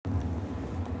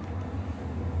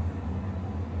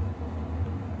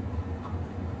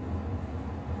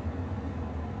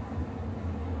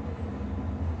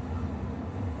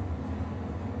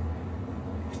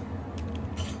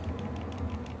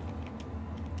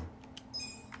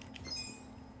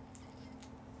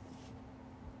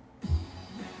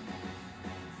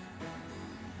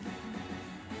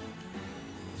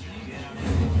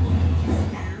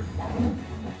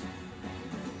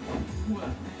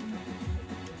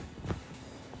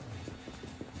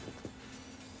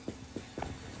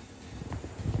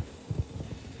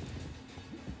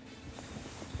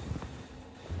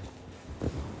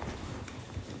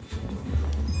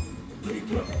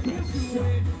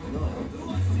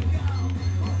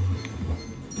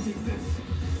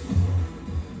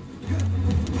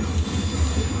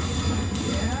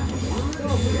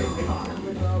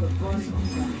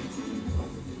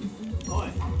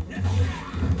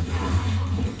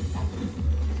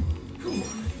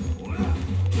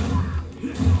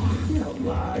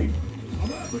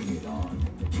Bring it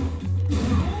on.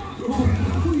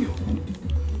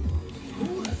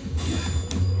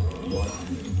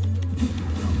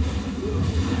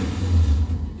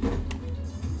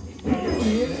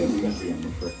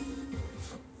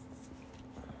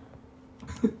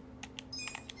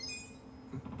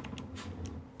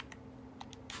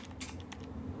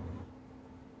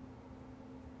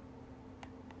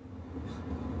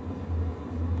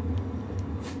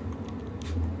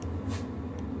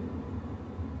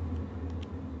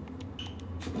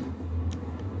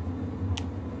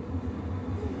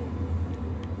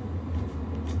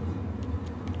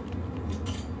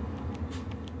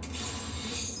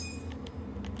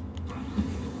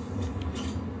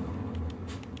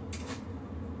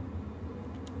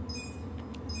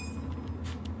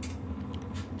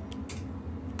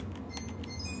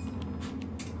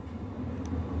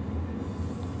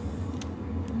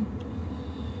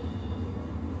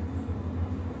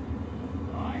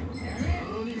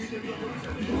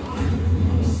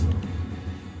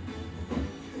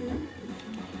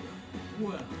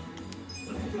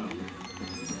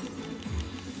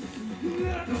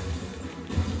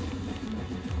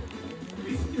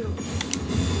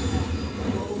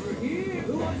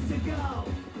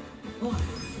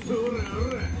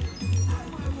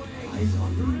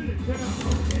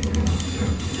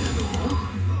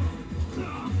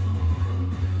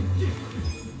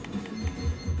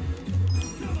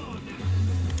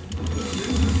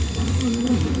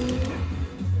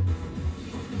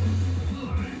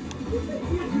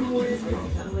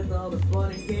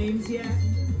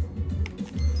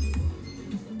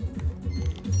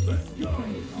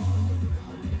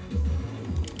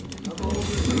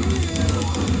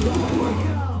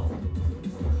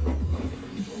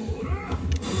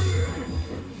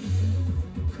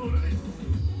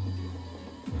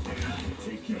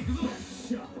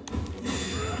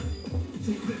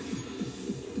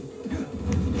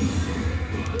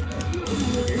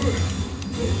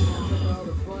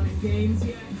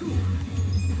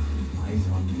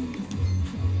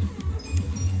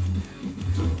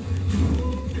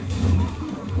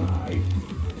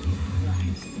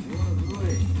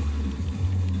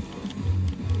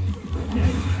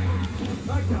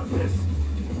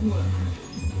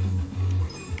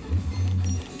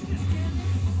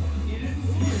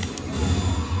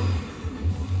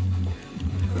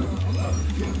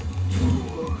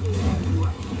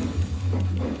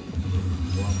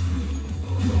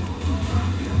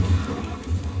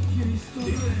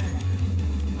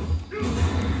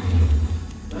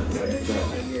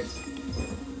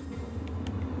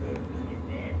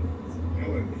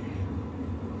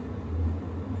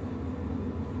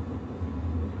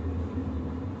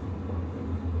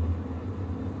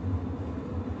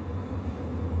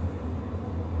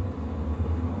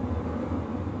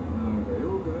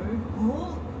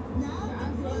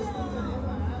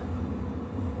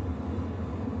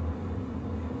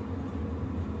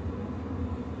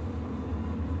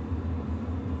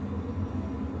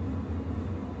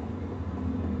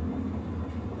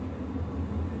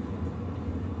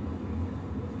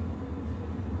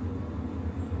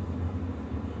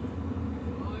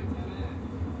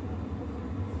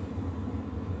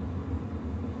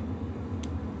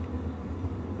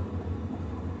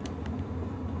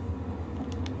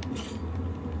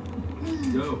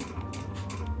 Yo.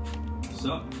 What's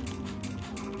up?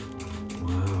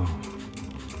 Wow.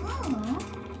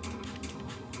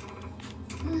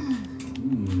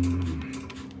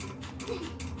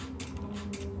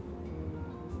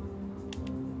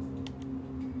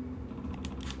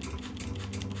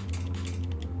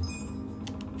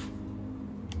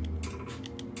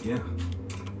 Yeah.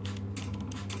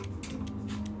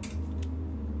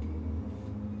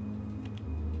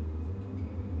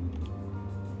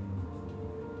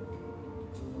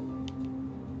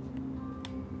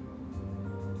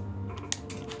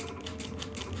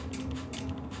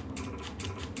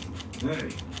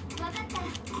 Hey.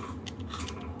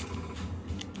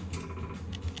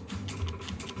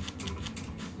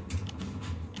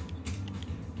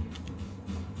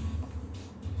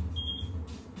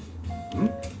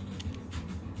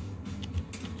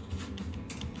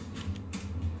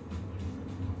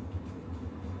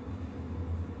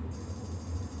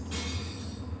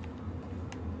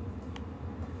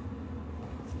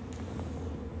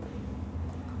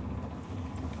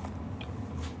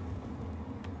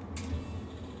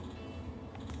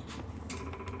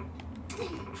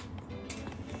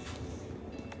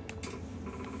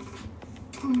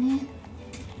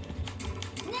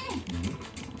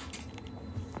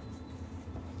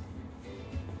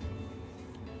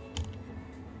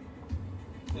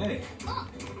 Hey.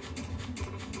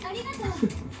 ありがとう。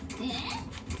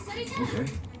それじゃあ。Okay.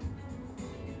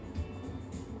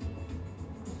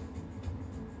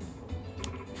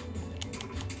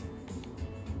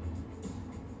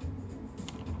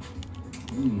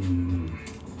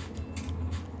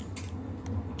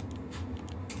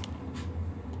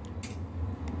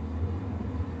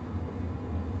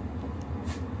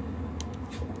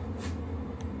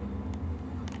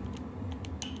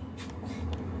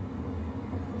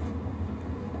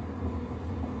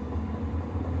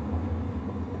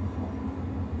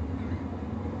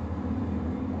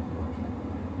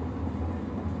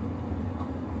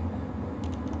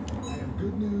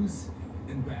 Good news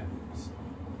and bad news.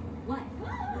 What?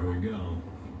 There we go.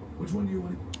 Which one do you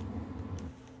want to...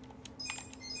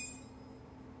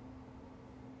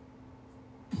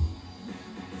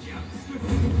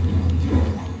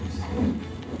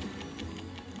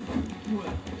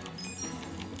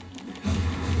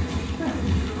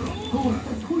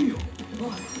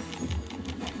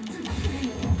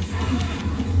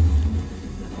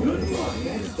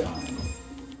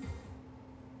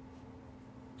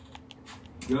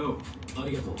 Go. あ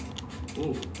りがとう。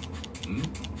おう。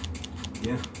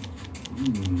Yeah.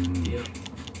 いや。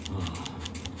ああ。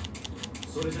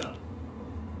それじゃあ。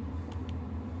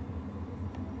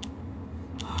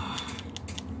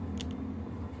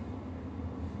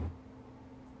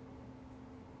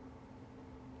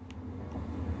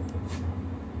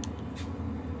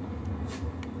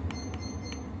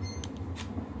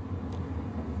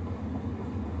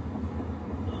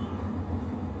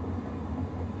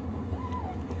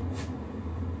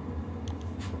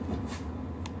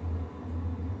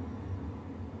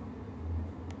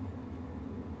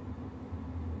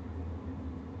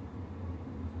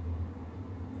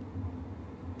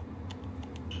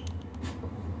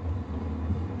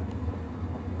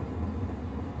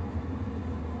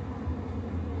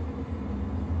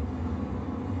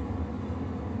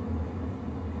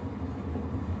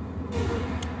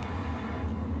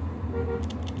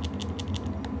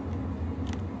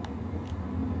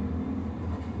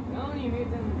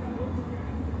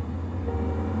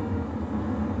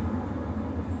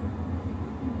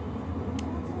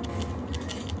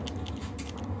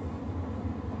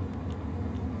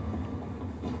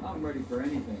I'm ready for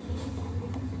anything.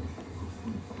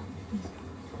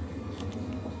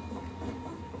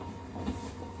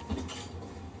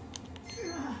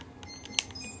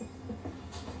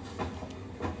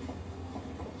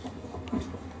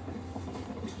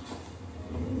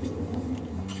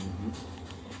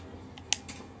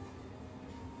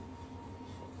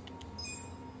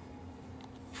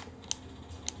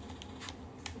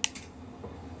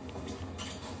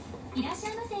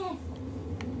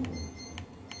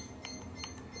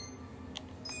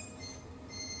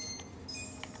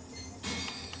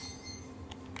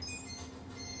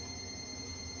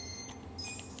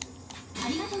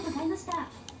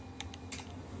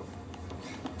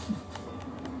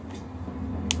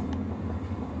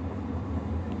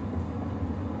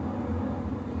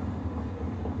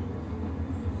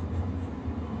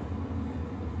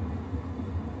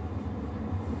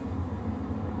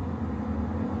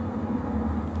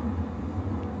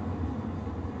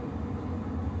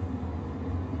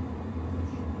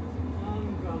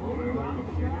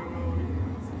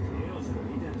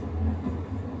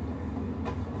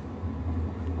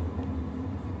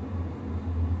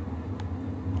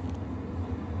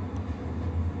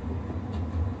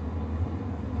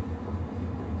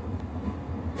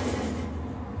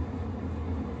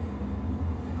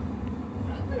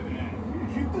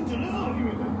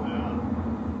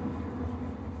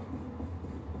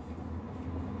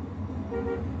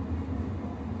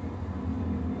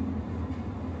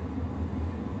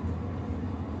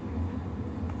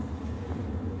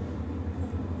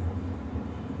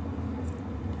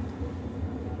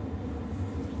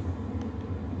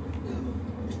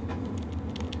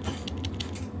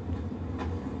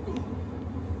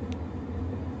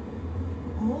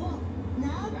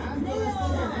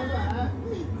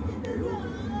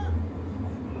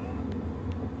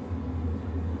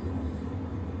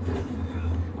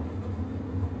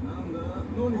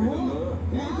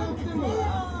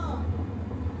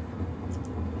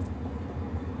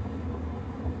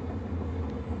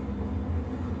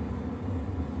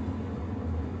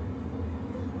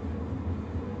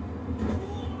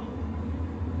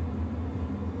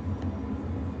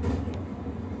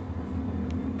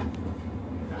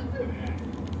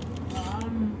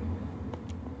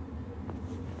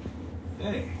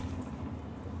 Hey.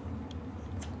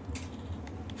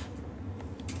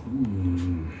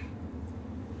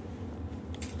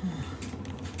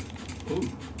 Oh.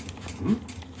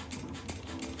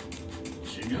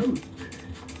 違う。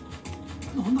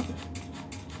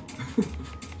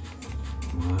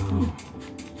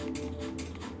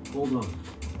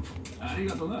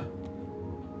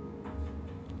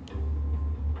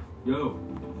Go.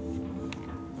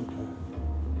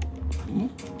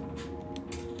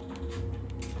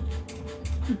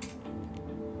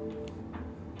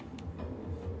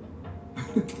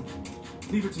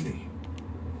 Leave it to me.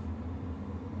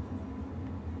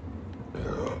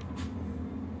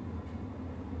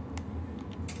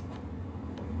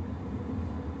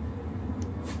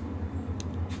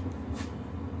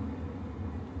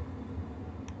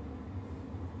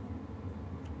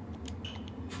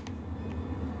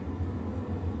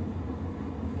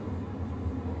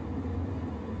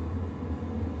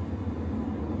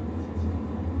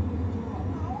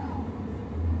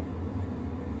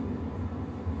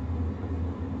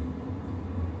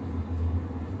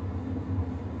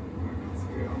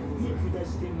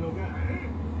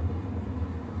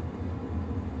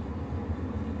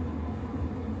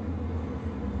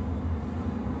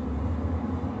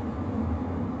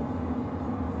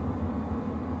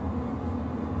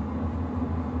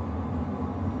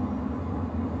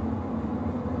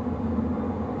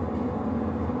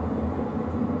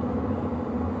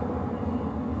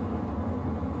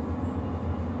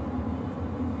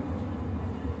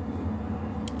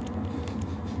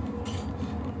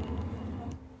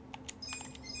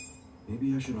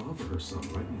 Maybe I should offer her some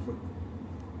right before.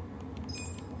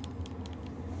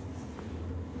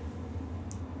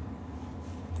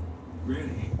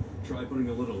 Granny, try putting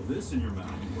a little of this in your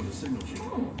mouth before the signal change.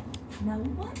 Oh, now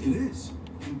what It is.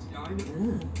 And I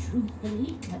know.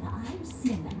 Truthfully, what I've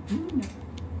seen, I do know.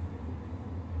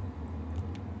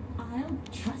 I'll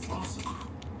trust you. Awesome.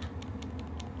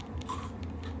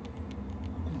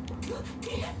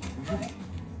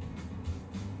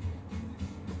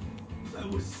 That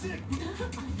was sick. I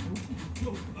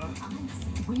Yo,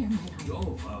 swear, my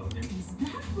love. Is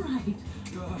that right?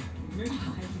 maybe. I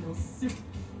feel sick.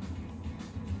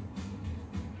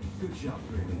 Good job,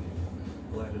 Granny.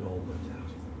 Glad it all worked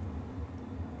out.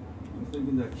 I'm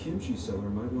thinking that kimchi seller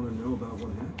might want to know about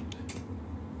what happened.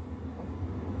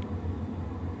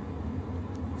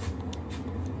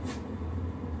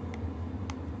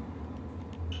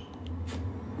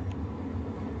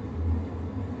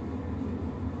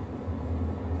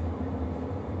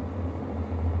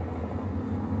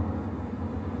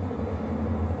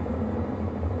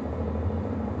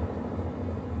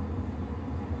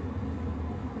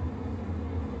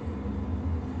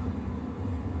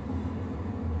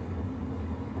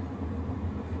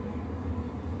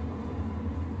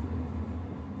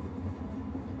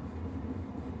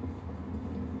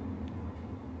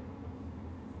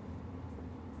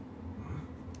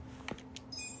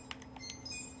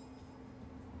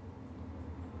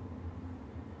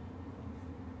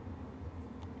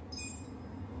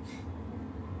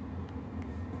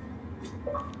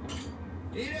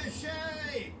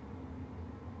 Irashai!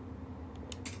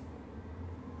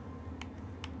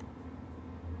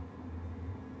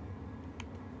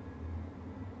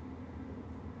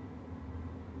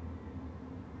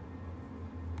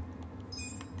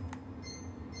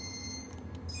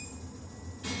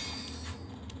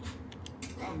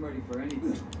 I'm ready for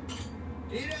anything.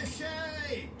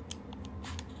 Irashai!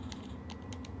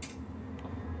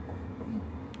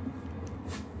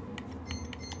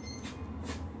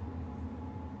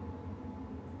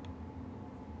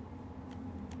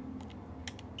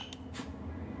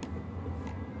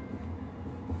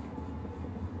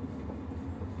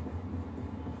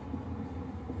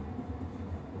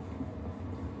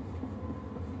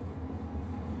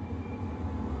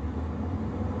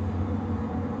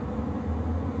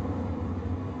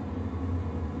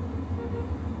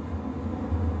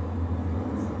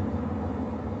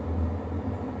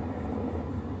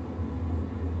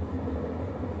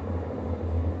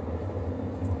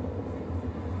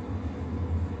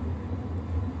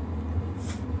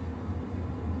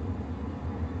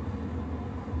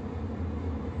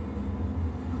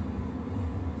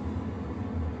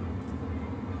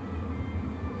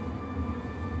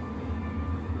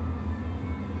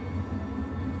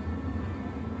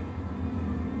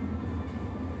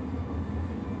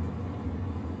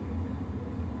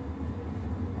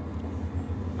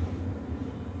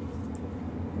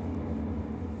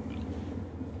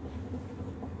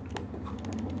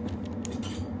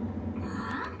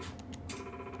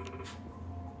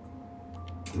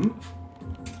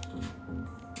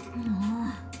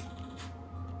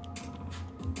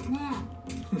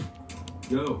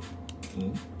 Go.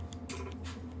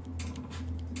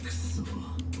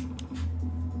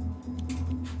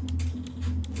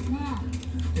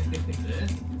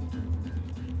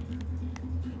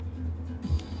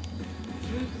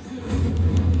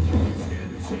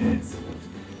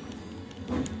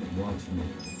 Watch me.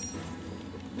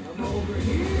 I'm over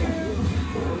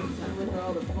here.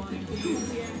 all the fun and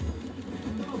games yet?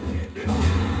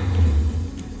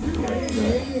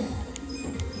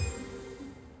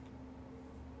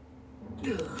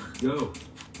 Go.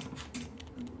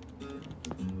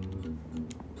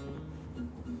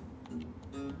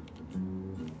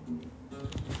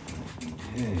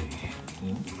 Hey.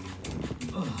 Hey, man.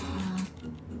 Huh.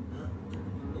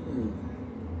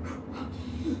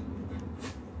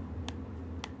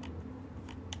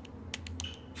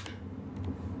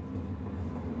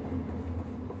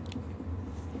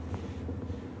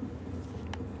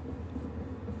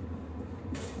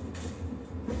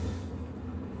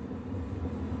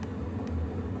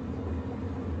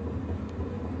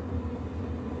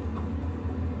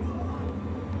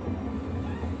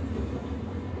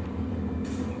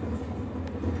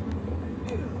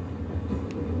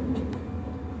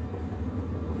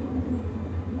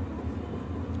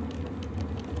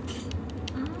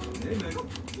 Hey, little.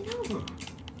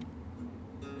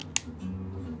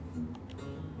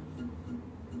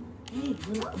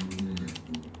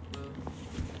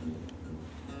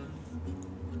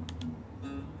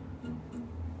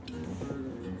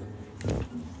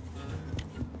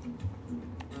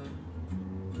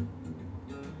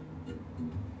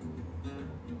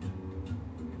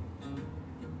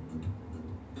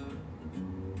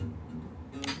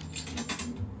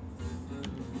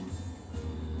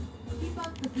 Keep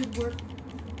up the good work.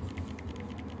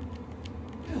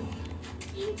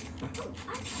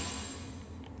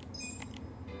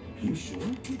 You sure?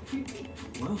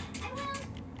 Well,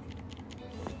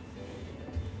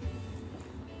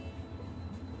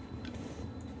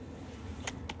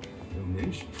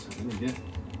 donations, I'm gonna get.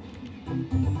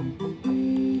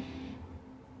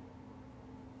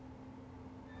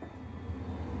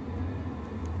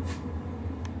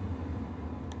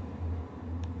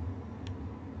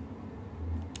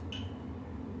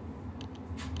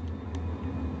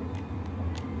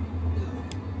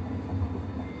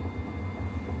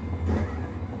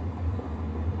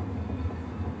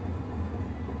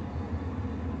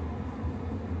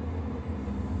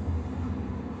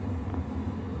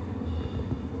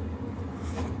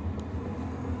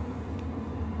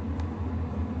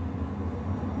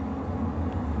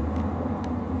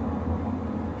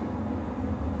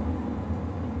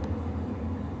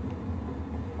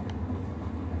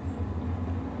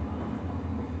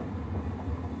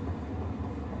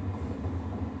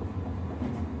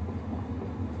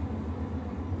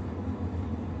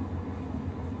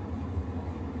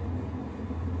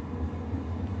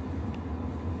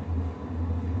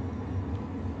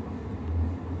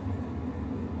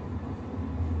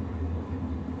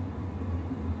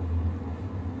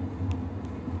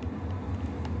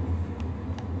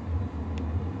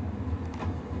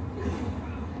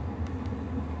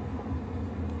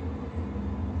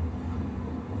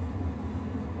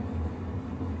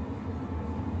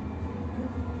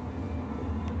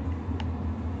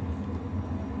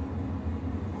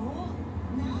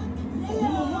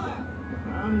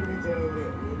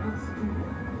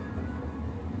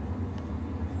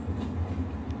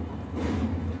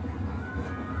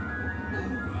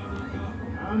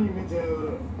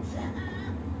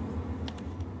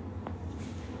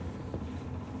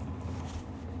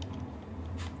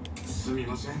すみ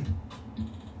ません。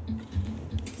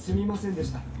すみませんで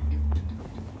した。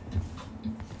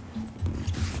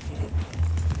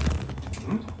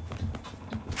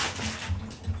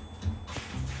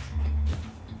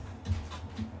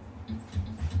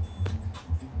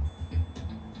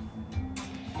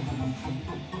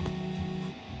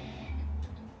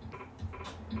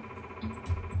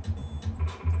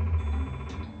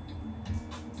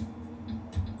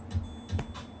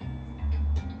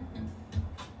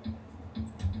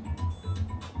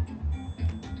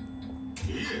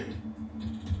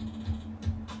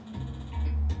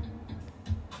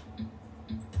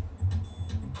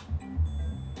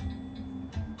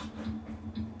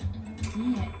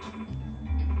ね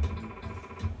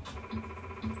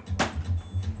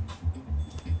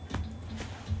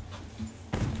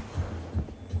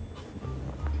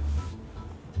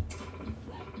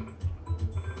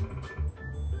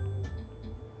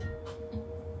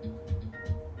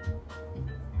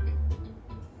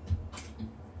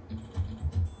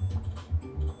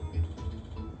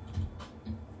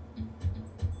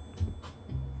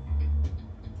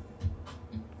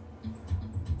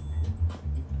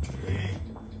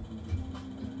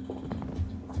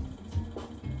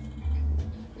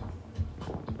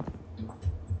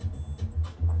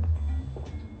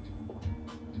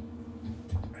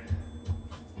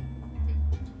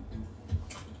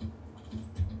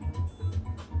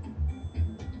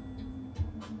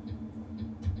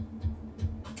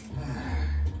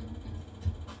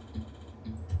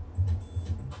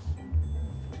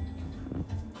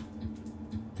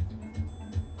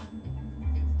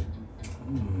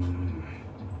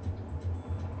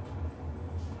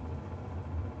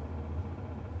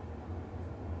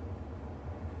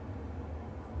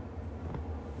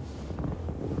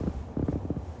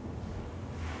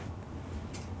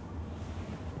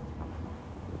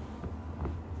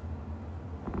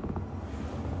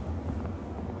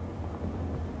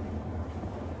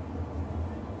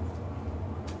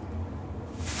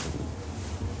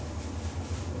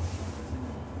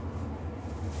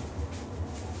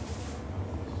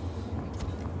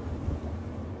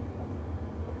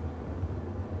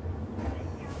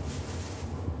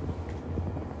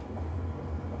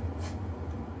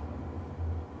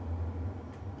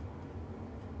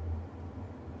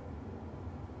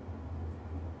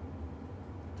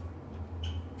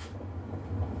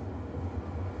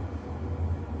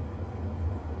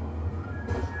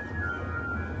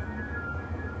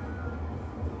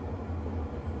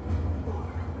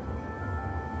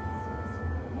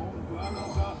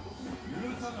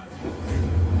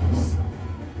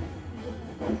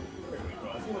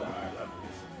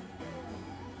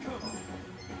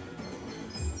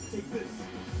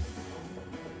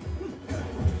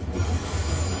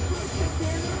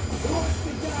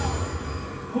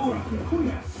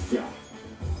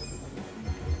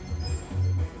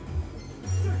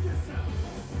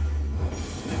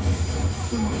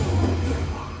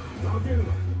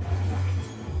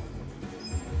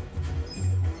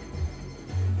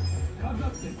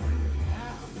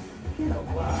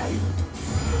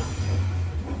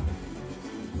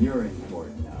You're in for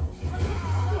it now.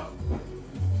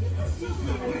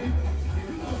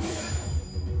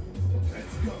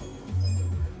 Let's go.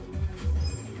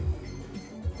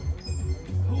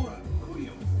 Hold on,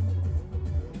 Julio.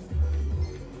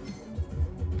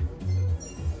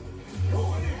 Go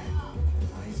on in.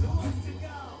 Eyes on. To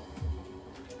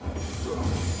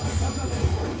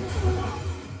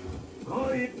go.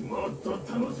 Oi, motto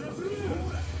tanoshimasu.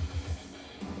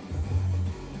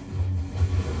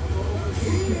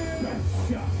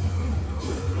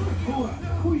 Hold on,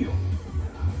 Julio.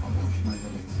 I'll push my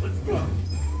limits. Let's go.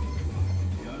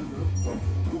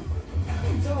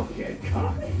 Don't get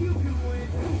caught. You can win.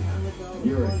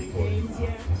 You're in for it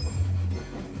now.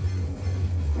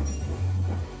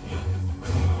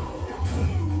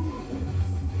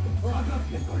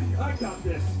 I got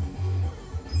this.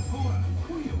 Hold on,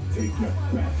 Julio. Take your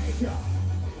best shot.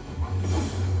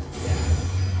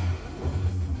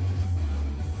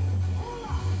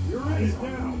 You're ready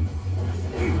now.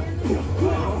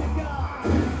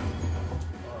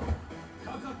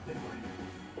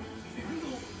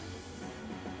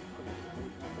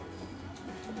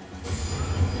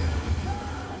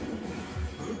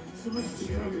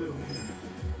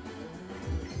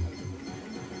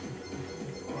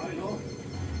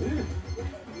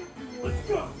 Let's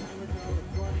go.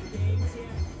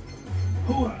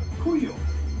 Hold on, Julio.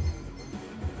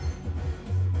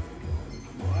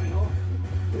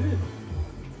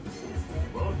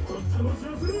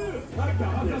 I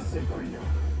got this.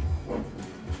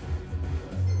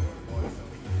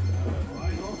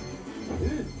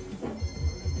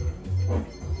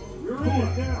 You're in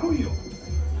now. Julio.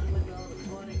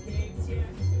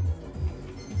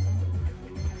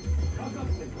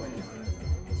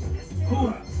 Hold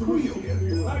on, Julio.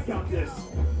 I got this.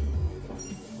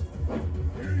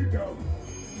 Here you go.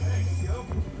 Thanks, yo.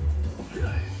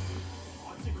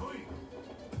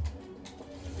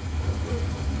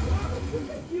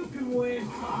 You can win.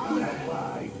 That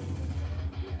lie.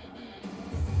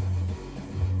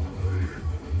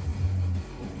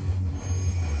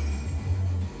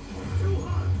 Too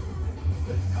hot.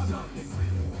 Let's stop this.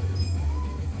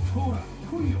 Hold on,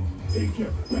 Julio. Take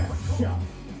your best shot.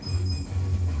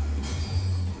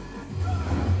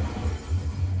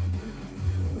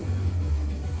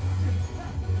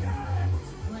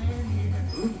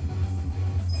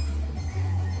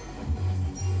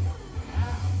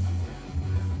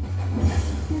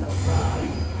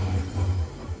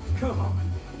 Come on.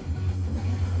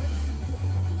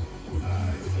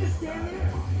 Just stand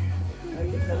there. Are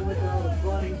you done with all the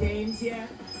fun and games yet?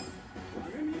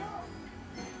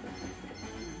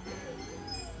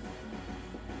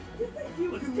 You think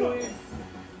you Let's can go. win?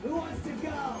 Who wants to go?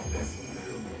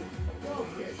 Don't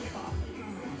get cocky.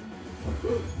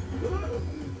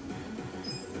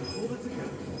 Hold it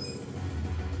together.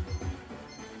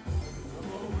 I'm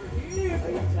over here. Are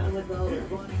you done with all the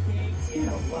fun and games yet?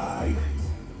 Don't lie.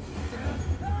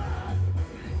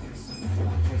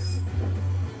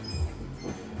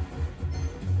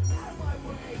 Out of my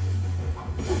way.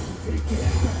 Take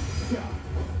that shot.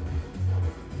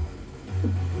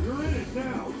 You're in it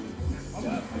now.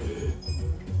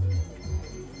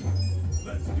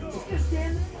 Let's go. Just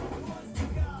stand there. Who wants to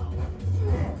go?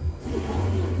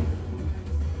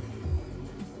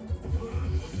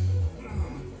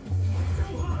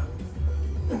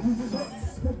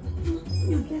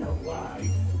 You can't lie.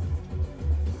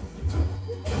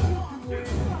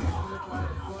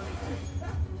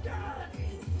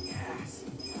 Yes.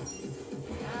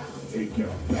 Take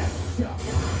your best shot.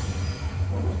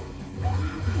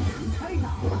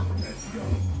 Let's go.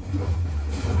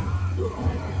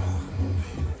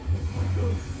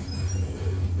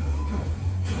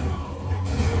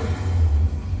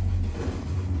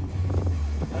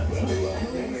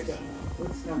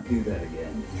 Let's not do that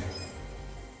again.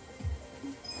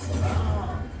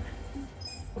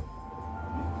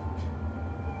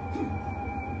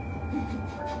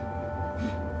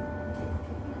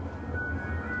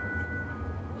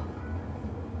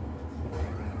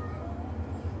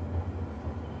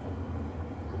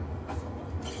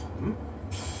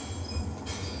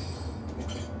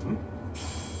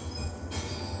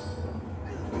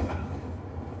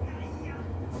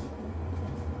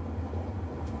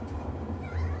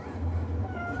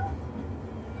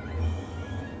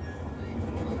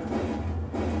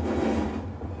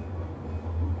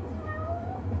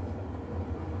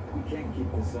 We can't keep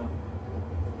this up.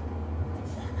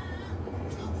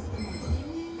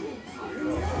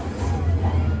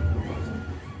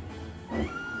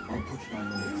 I'll push my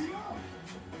limits.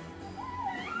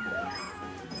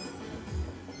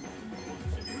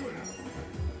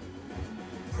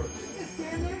 Just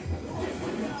stand there. Who wants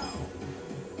to go?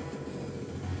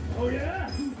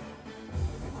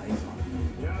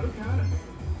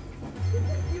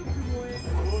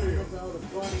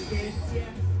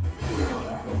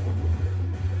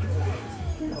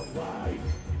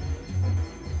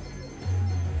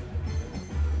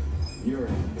 You're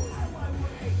important.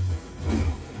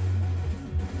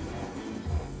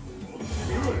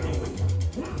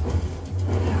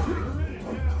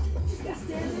 Just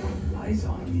stand there. Eyes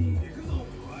on me.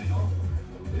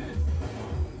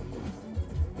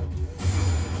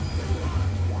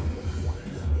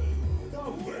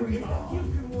 Bring it on. You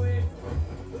can win.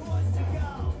 Who wants to go?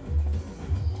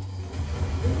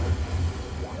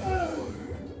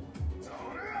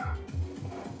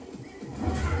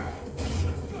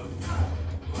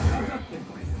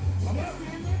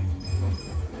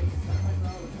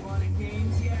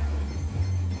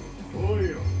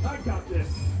 I got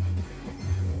this.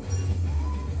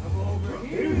 I'm over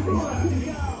here. Who wants to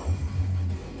go?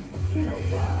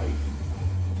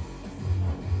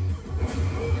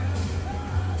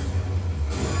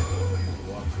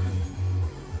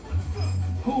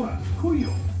 Hora,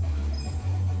 Kuyo.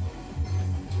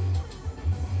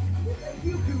 You think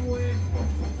you can win?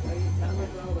 Are you done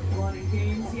with all the fun and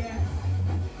games yet?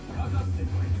 I'm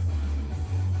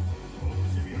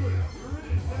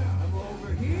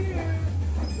over here.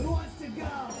 Who wants to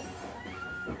go?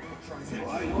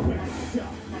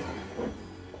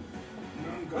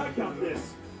 I got this.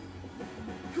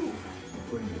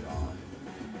 Bring it on.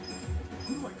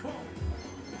 Who do I call?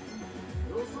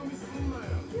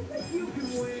 You think you can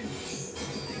win?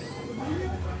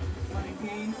 Fun and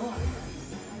games.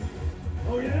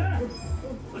 Oh yeah?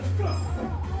 Let's go.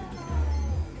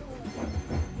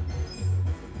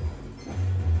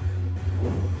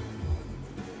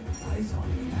 Eyes on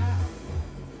me.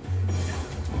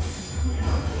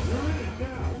 You're in it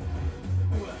now.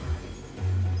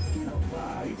 Get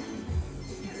alive.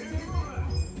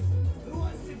 Who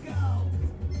wants to go?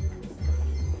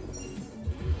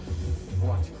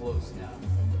 Watch close now.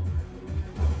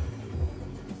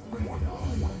 Bring it on.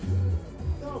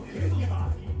 Don't get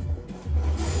cocky.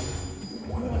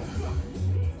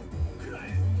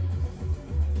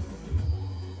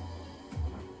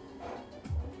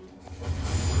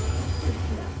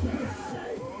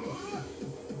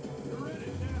 You're in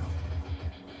it now.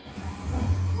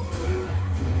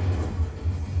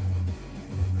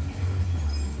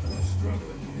 I'm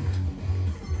struggling here.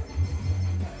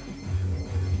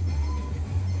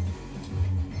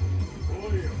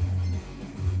 Oil.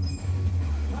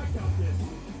 I got this.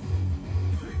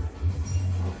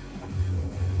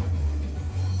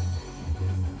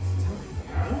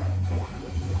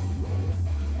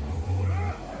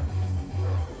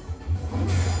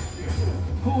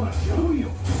 Hora,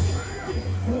 Kuyo.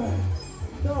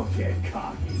 Don't get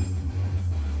cocky.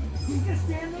 You just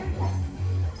stand there.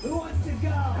 Who wants to go?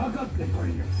 I got the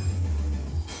brainer.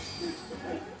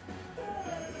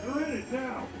 You're in it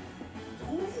now.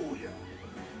 Oh yeah.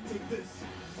 Take this.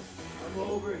 I'm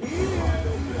over here. Are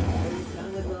you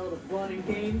done with all the fun and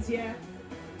games yet?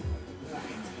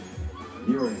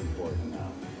 You're important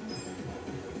now.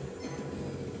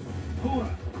 Hora,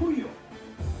 Kuyo.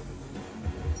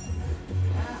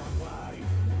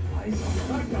 Eyes on me.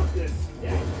 I got this.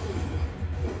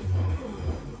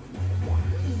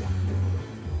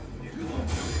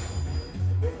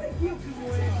 You think you can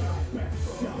win?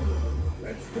 Best shot.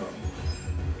 Let's go.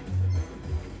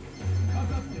 I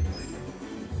got this.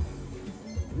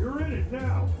 You're in it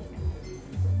now.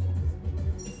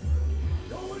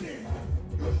 Going in.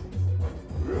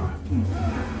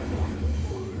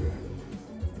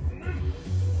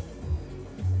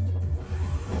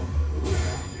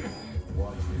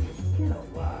 Watch me. Get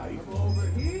alive. I'm over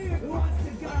here. Who wants to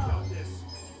I go? got this.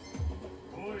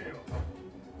 Oil.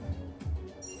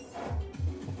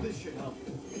 This should help.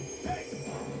 Hey!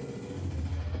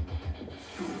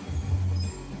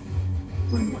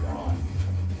 Bring it on.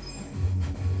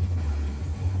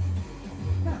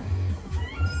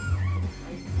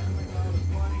 Are you done with all the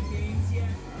fun and games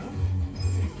yet?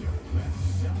 Take your best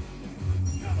shot.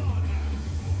 Come on now.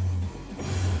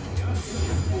 Got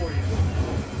something for you.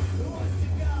 Who wants to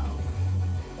go?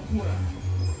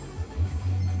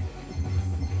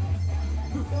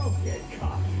 Don't get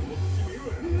cocky.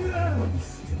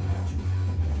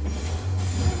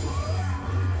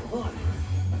 On.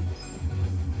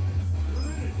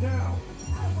 You're in it now.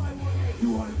 Out of my way. You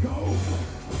want to go?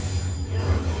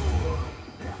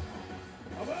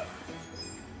 How about?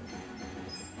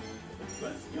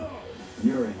 Let's go.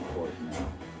 You're in court now.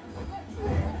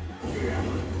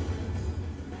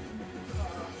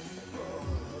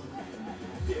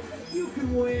 You can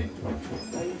win.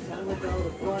 Are you done with all the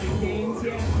fun and games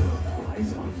yet?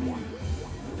 Eyes on me.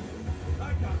 I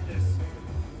got this.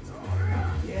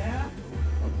 Yeah?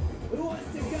 Who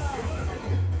wants to go?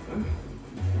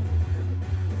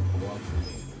 Watch me.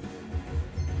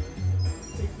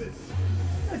 Take this.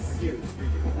 Are you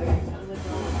done with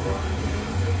all the fun and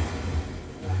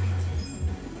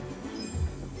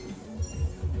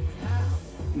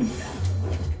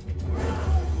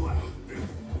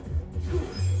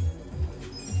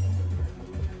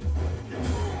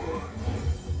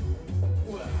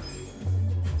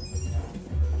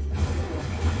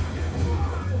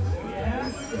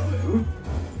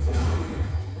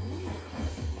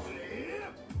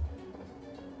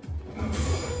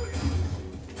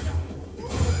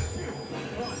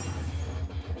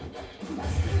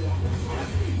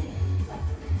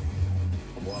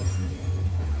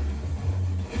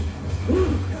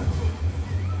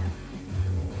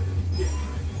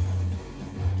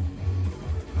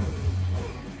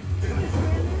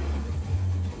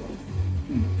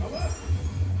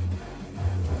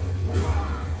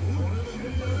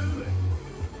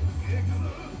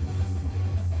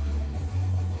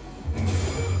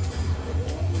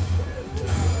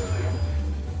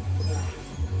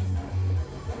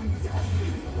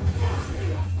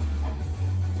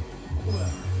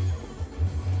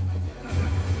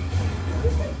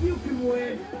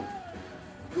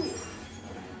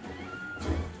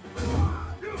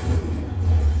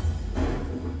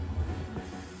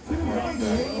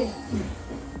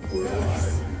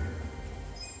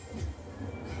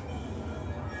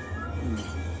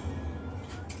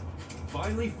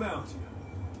finally found you.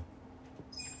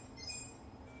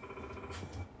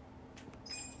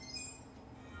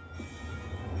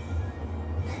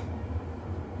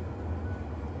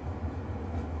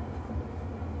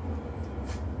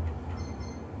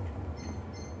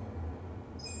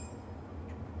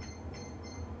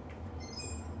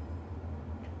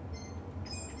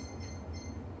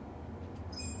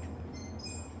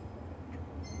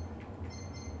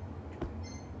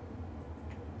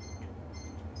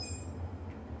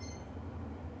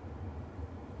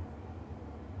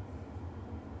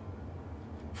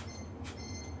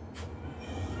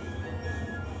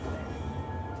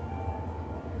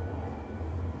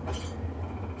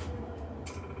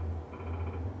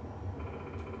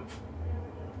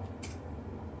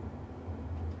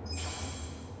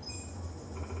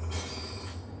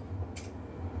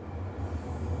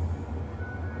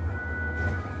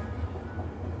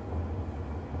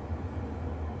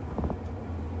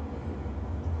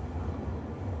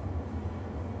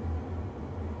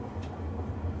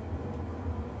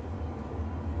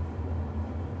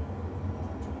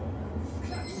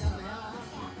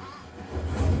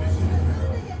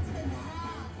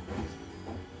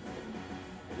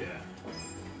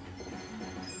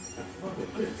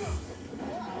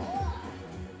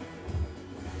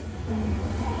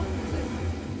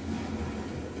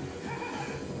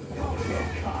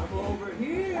 Come over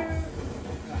here.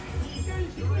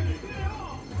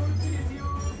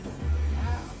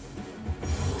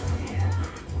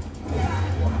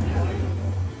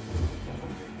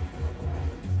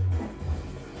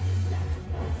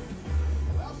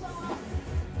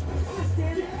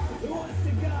 Stand it. Who wants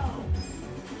to go?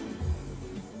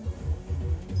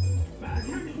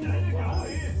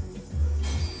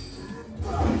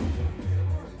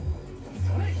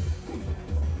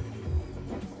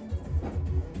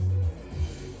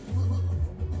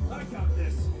 I got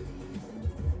this.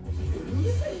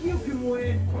 You think you can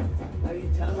win? Are you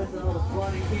done with all the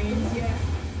fun and games yet?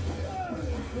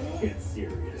 Get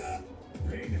serious.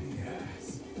 Pain in the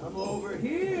ass. Come over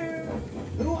here.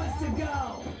 Who wants to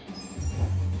go?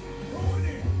 Going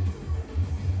in.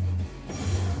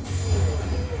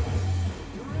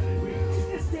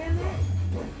 Just stand there.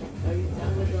 Are you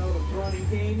done with all the fun and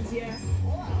games yet?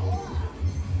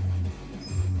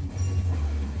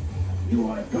 You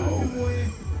wanna go? You can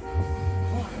win.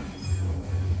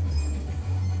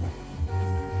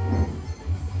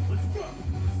 Let's go.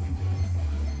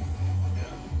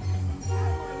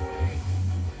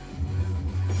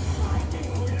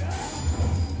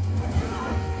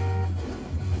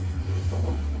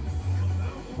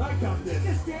 I got this.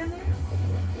 Just stand there.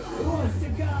 Who wants to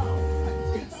go?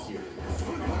 Get serious.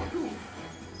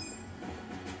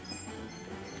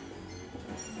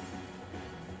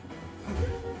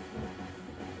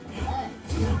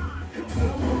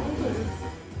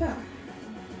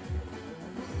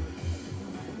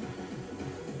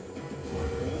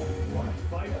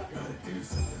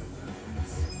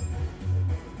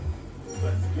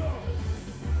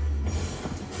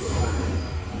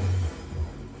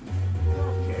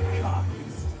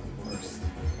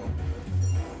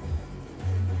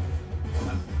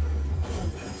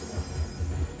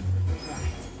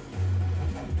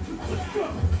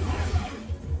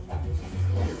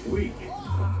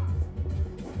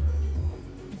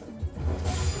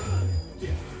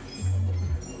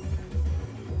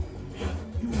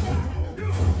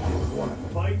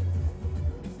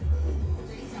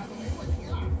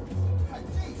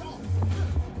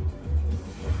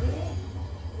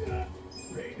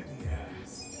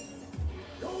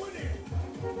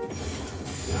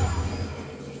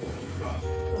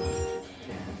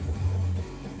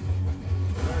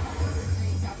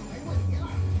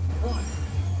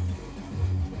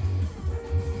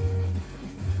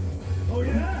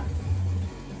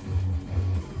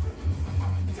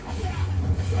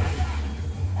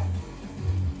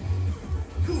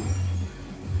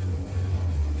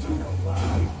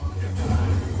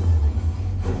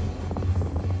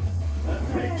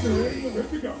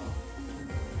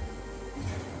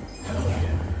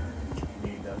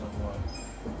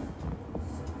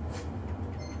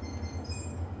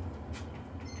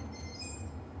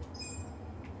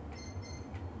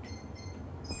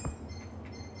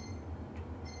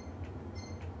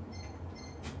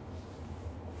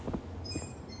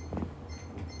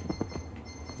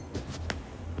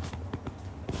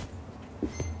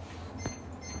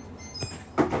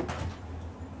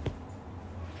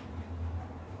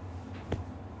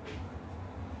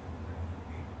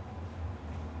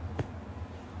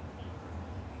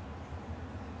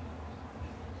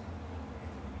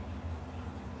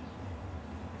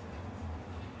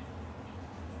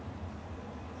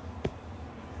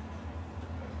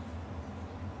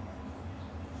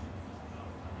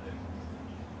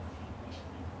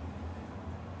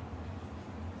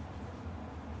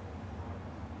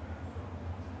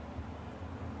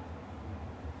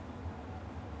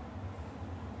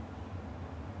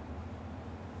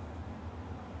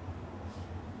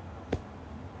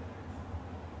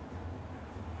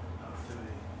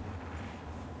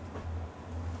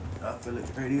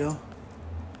 Philips radio.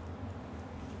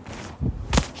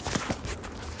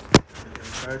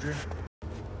 Charger.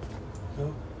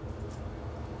 Go.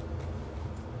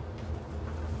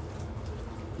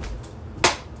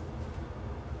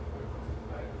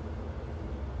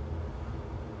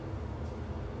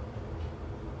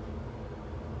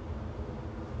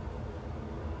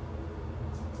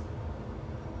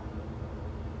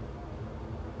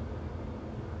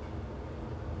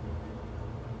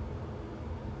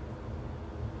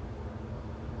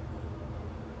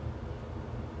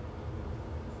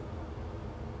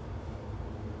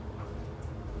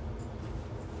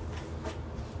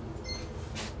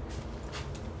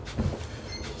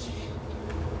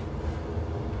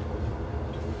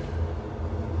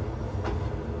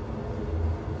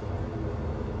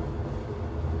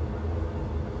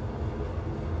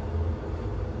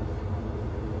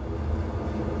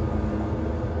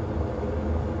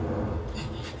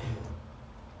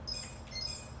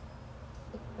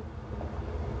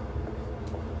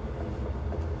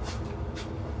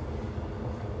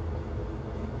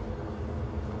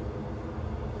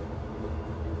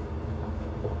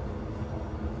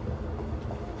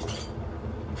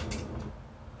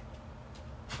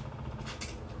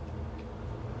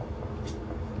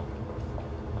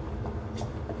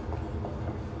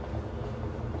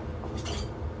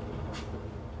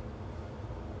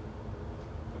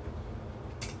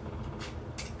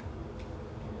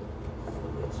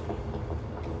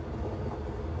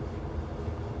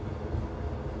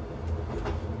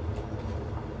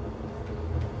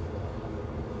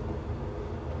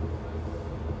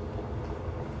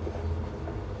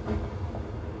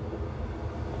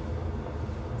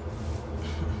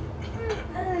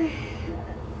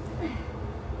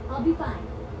 I'll be fine.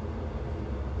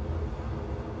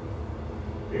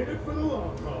 In it for the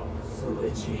long haul. So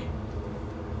itchy.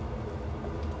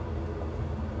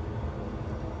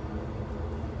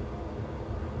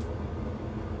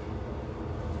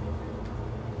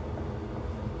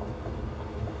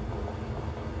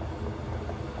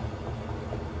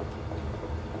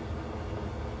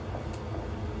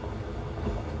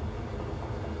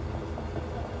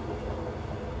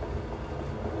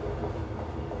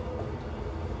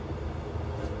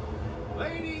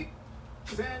 Ladies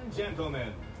and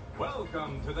gentlemen,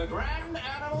 welcome to the Grand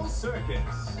Animal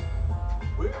Circus.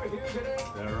 We're here today.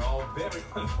 They're all very...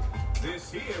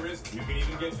 This here is... You can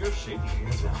even get your shaky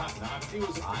hands not to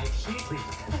use eye cheaply.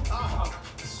 Ah,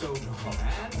 so no.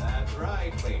 And that's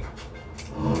right, please.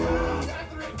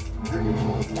 Catherine!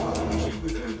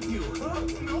 You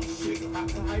milkshake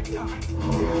after I die.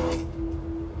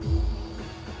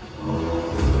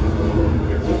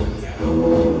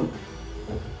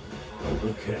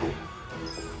 Okay.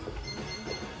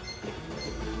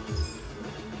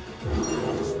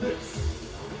 What's this?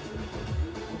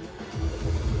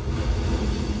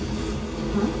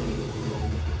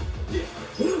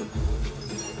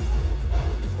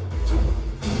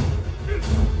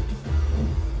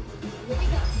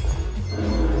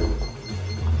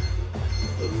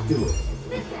 Let's do it.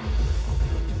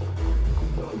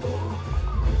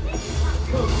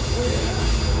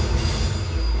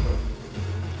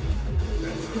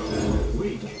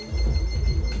 Weak.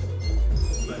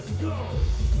 Let's go.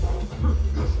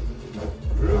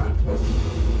 You're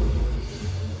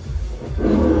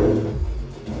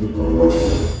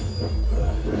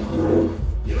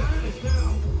at it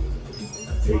now.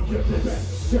 Take your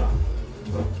best shot.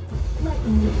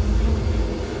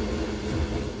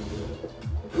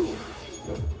 Who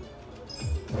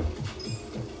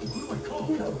do I call?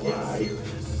 Right.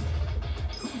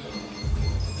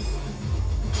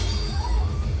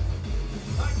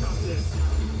 I got this.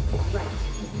 Right.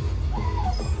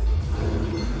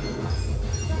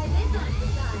 Try this on the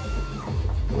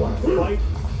side. Want to fight?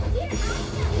 Here,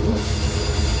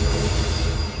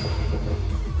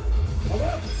 Hold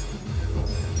up.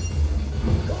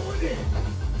 Going in.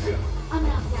 I'm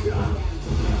not down.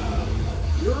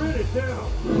 You're in it now.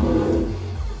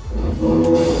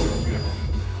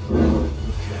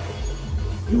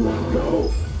 You want to go?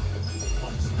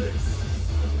 What's this?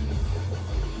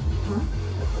 Huh?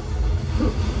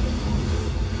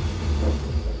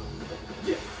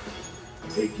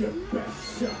 Take your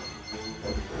best shot.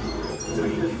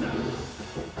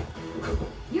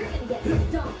 You're gonna get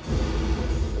stumped.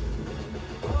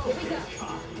 Here we go.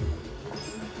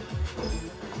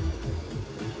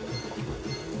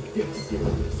 Get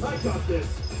serious. I got this.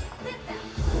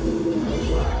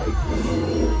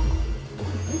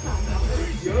 It's all right. There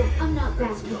you go. I'm not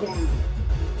backing down.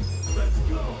 Let's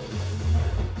go.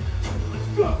 Let's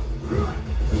go.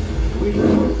 We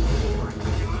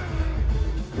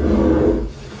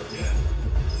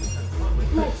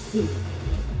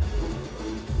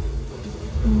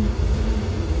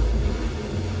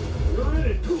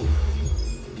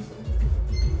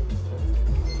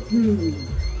Oh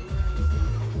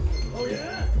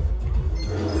yeah?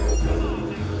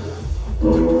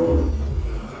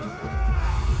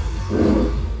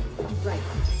 Right.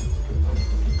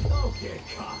 Okay,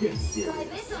 cock and serious. Try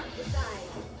this on the side.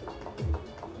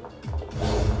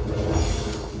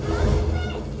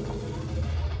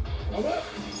 Come up.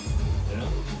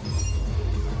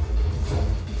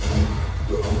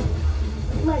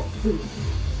 Let's see.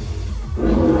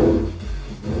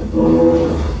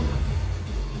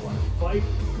 Wanna fight?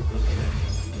 Okay.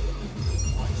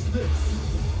 Watch this.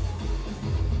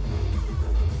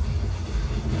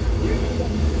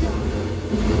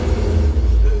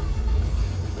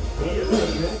 See you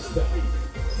next time.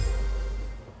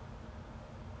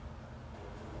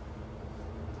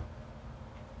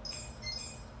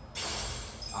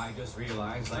 I just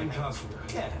realized I'm customer.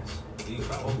 Yes. These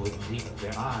trouble will keep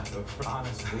their eye.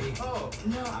 Honestly. Oh,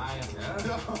 no. No.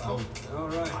 Oh, all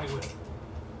right. I will.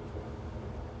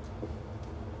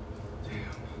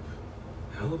 Damn.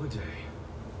 Hell of a day.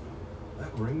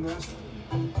 That ringmaster.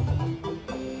 I'm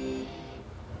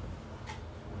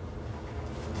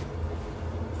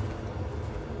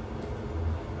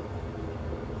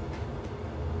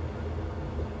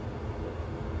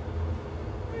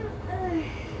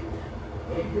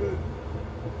good.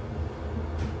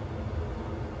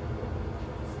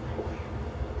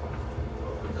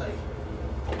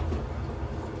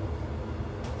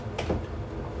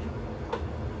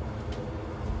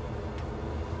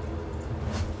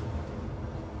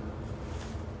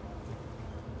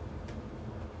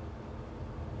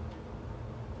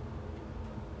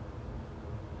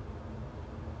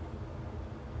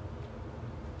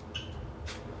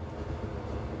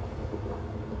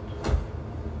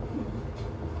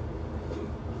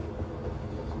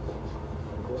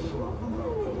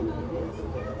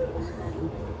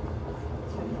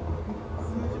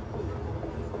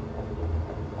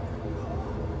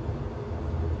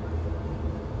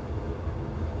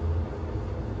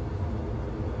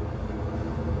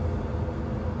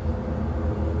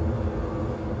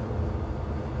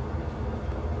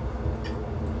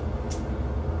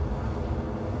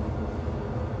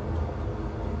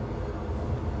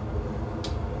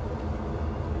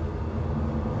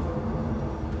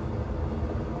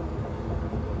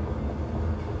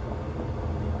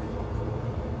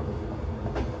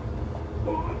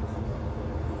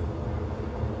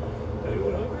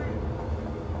 Anyone hungry?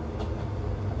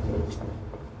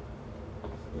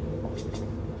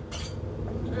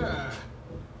 Yeah.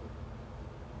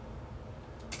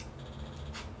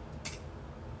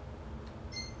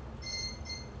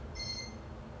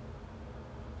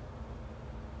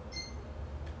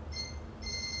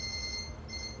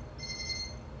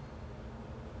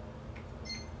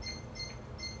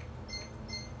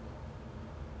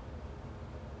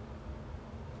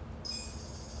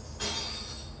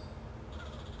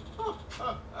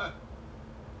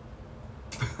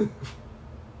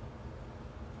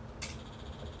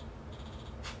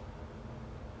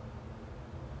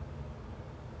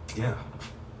 Yeah.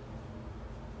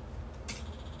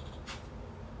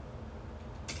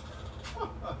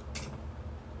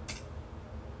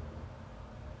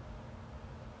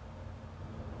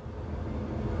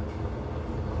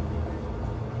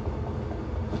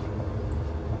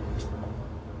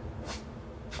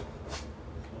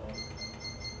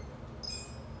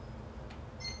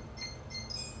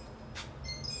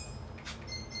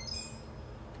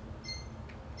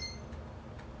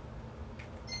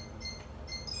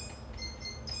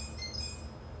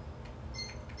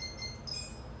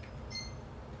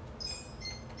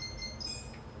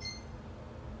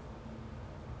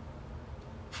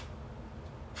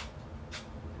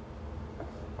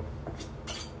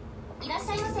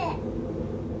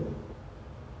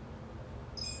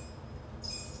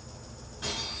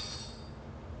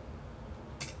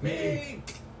 Me.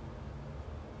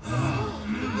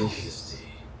 Delicious tea.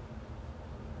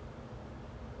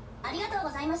 ありがとう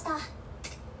ございました。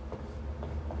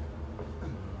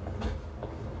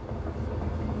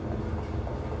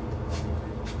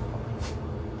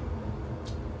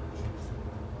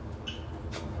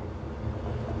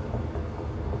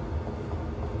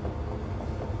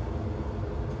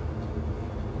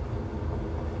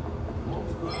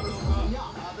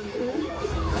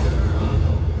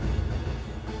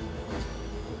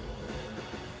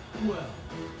Well.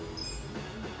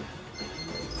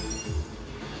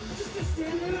 Just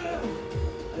stand there.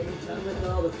 Are you done with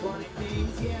all the fun and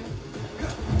games yet?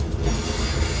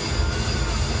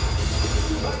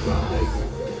 I promise.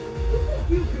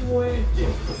 You can win.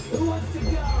 Who wants to go?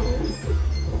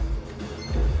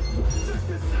 Check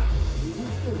this out. He's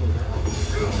still around.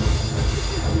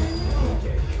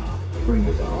 Okay, cop. Bring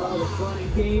it on. All the fun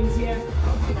and games yet?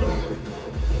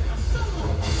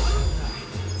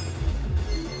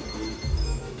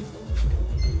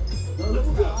 Let's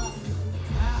go.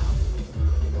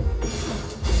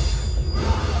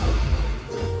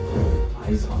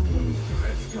 Eyes on me.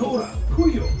 Let's go.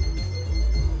 Kuyo.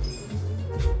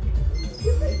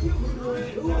 You think you can win?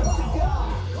 Who wants to go?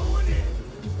 Going in.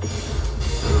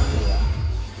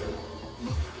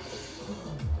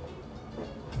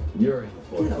 You're in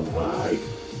for Get away.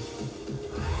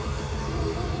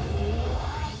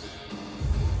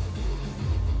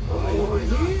 over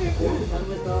here. Done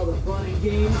with all the fun and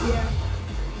games yet?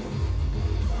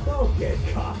 Don't get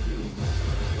cocky.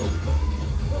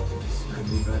 This could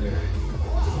be better.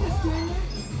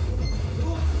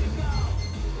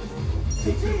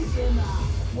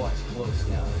 Watch close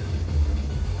now.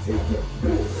 Take your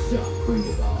best shot. Bring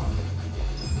it on.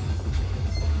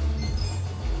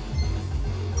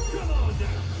 Come on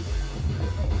now.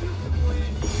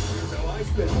 Here's how I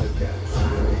spend my cash.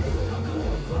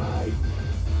 All right.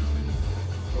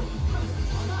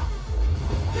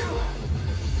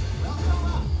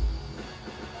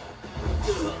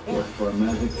 Look for a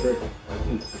magic trick.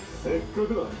 Say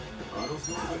good luck.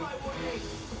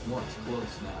 Watch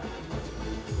close now.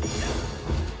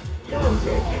 Don't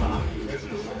get cocky.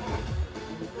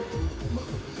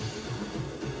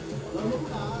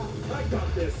 I got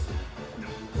this.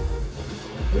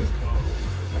 Let's go.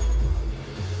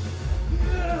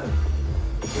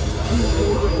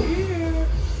 Over here.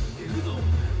 Come on.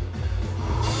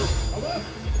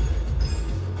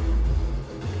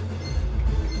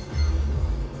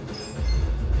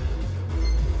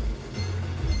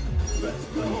 Let's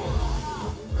go.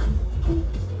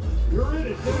 You're in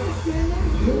it, man.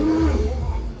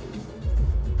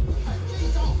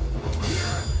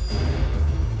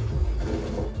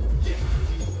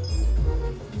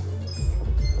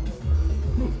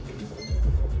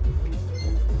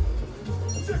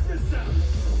 Check this out.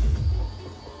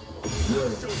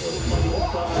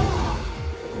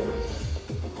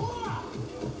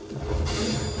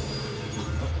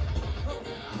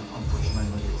 I'll push my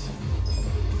limits.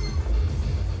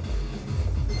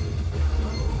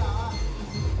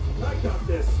 I got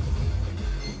this.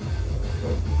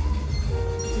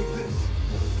 Take this.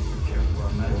 Care for a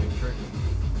magic trick?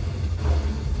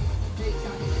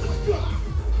 Let's go.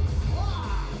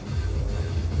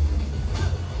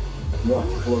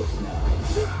 Watch close now.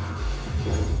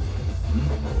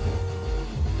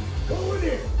 Go in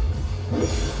here.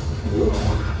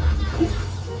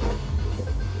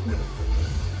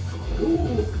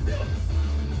 Ooh.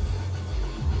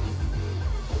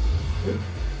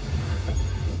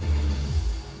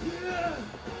 Yeah.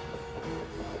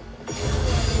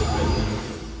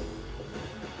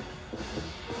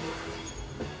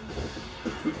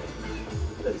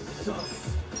 This sucks.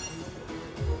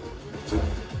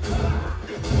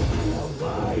 All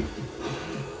right.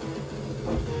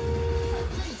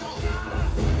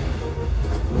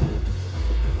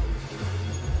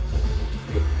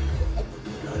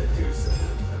 Gotta do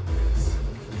something about this.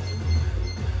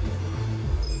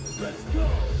 Let's go.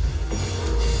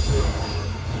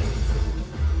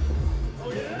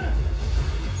 Oh yeah.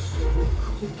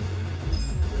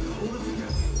 Hold it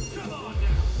together. Come on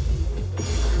now.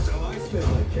 Here's how I spend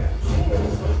my cash.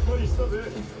 Funny stuff, eh?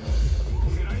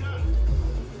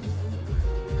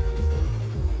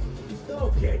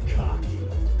 Don't get cocky.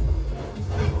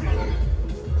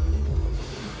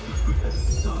 That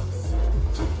sucks.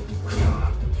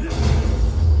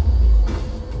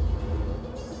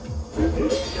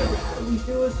 What we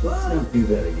do is fun. Let's not do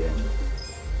that again.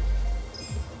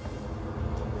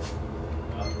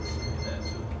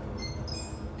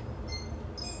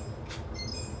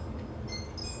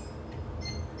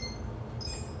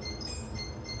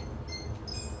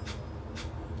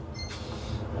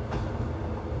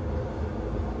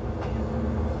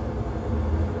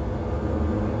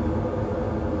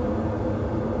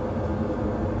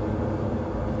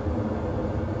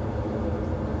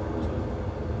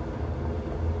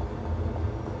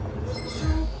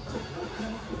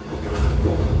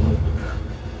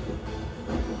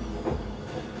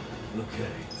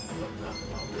 Okay.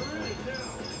 You're in it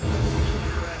now.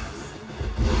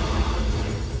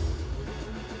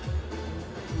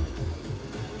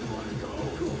 You wanna go?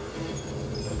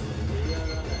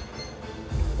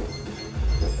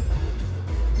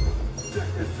 Check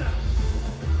this out.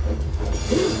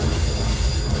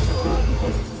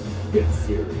 Get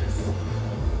serious.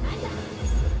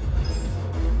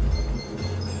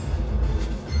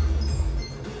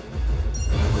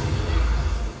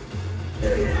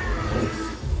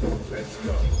 Let's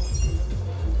go.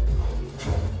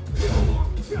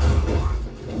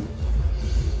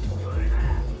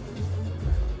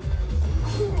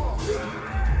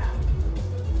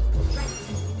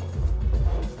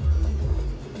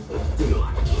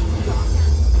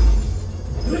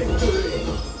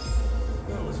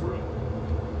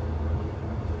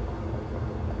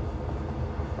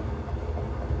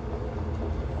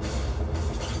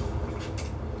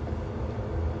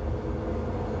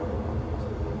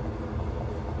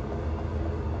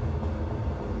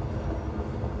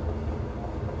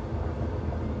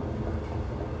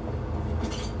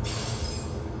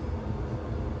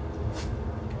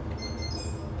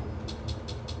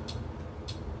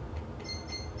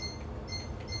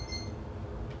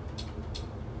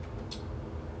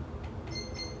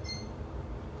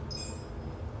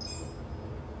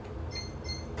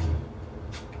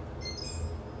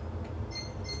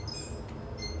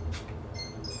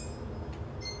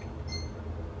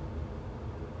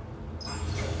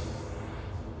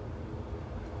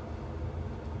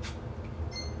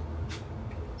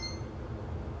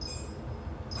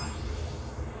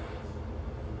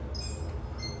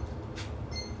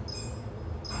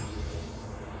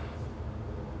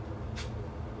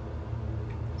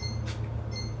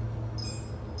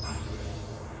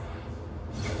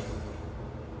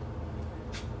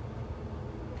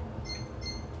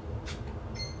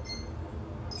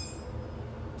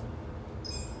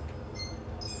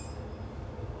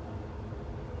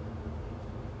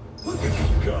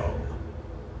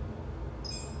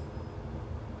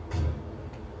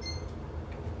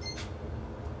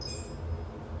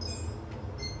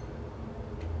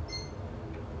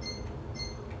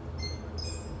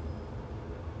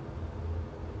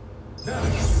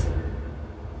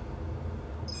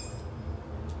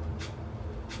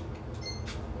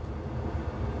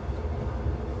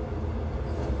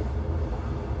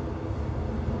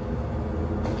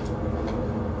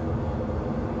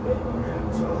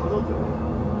 Yeah,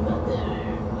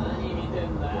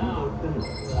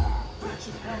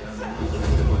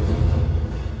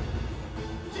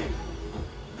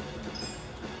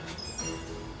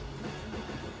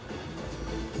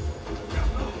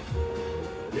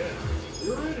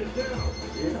 you're in it now.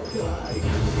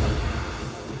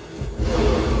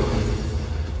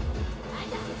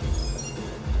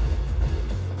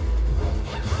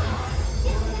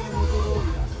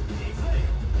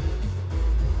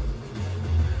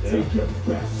 Take your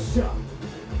best shot.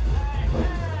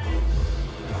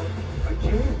 I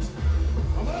can't.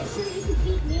 I'm out. Sure you can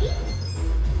beat me?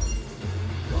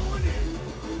 Going in.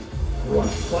 You want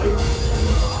to fight?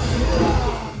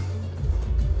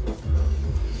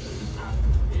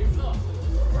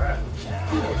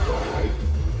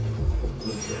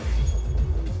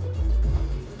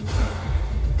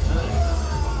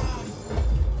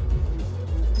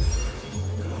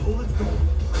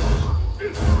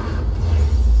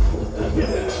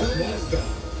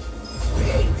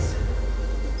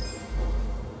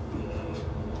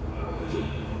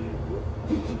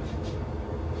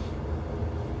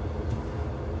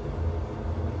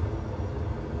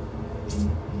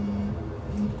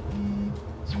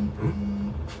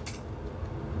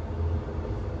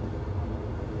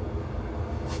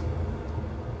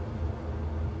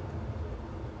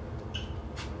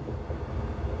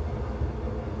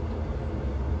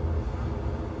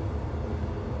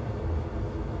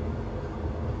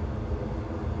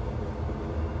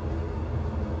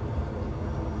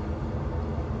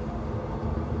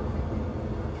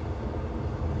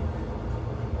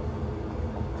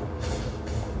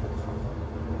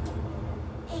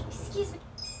 Excuse me.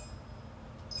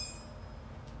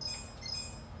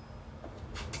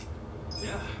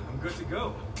 Yeah, I'm good to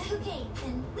go. Okay,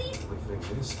 then please. The thing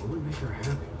is, what would make her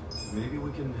happy? Maybe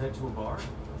we can head to a bar?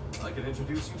 I can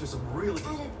introduce you to some really... At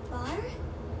a bar?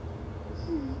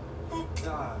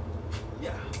 That.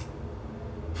 Yeah.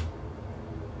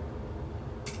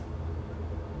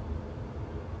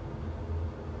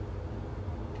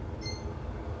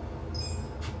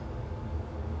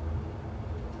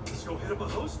 Let's go hit up a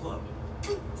host club.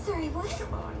 I'm sorry, what?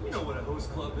 Come on, you know what a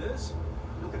host club is.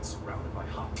 You'll get surrounded by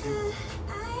hot dudes.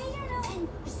 I don't know. And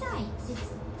besides, it's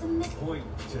the Point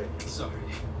taken. Sorry.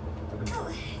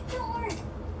 Oh, don't worry.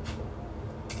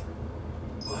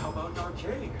 Well, how about an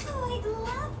arcade? Oh, I'd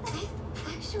love that.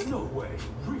 Actually. No way.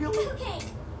 Really? Okay,